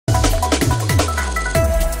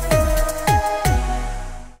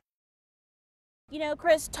You know,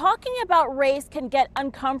 Chris, talking about race can get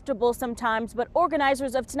uncomfortable sometimes, but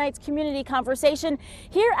organizers of tonight's community conversation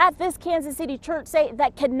here at this Kansas City church say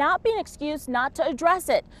that cannot be an excuse not to address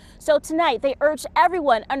it. So tonight, they urge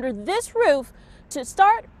everyone under this roof to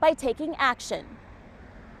start by taking action.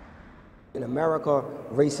 In America,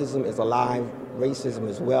 racism is alive, racism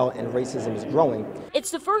is well, and racism is growing.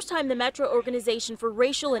 It's the first time the Metro Organization for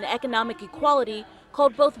Racial and Economic Equality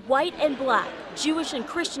called both white and black, Jewish and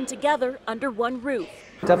Christian together under one roof.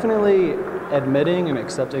 Definitely admitting and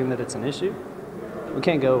accepting that it's an issue. We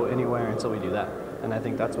can't go anywhere until we do that, and I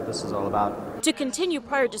think that's what this is all about. To continue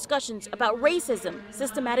prior discussions about racism,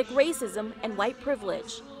 systematic racism, and white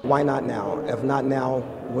privilege. Why not now? If not now,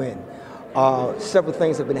 when? Several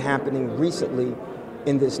things have been happening recently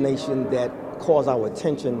in this nation that cause our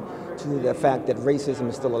attention to the fact that racism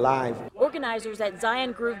is still alive. Organizers at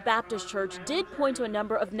Zion Grove Baptist Church did point to a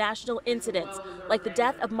number of national incidents, like the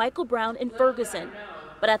death of Michael Brown in Ferguson.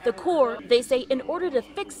 But at the core, they say in order to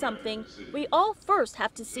fix something, we all first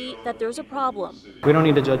have to see that there's a problem. We don't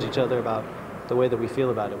need to judge each other about the way that we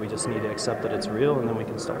feel about it. We just need to accept that it's real, and then we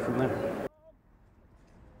can start from there.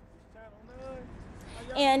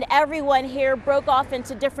 And everyone here broke off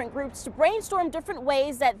into different groups to brainstorm different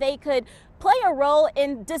ways that they could play a role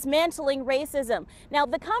in dismantling racism. Now,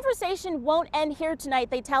 the conversation won't end here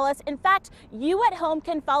tonight, they tell us. In fact, you at home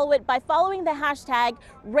can follow it by following the hashtag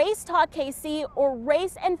RaceTalkKC or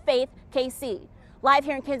Race and Faith KC. Live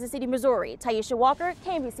here in Kansas City, Missouri, Taisha Walker,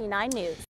 KMBC 9 News.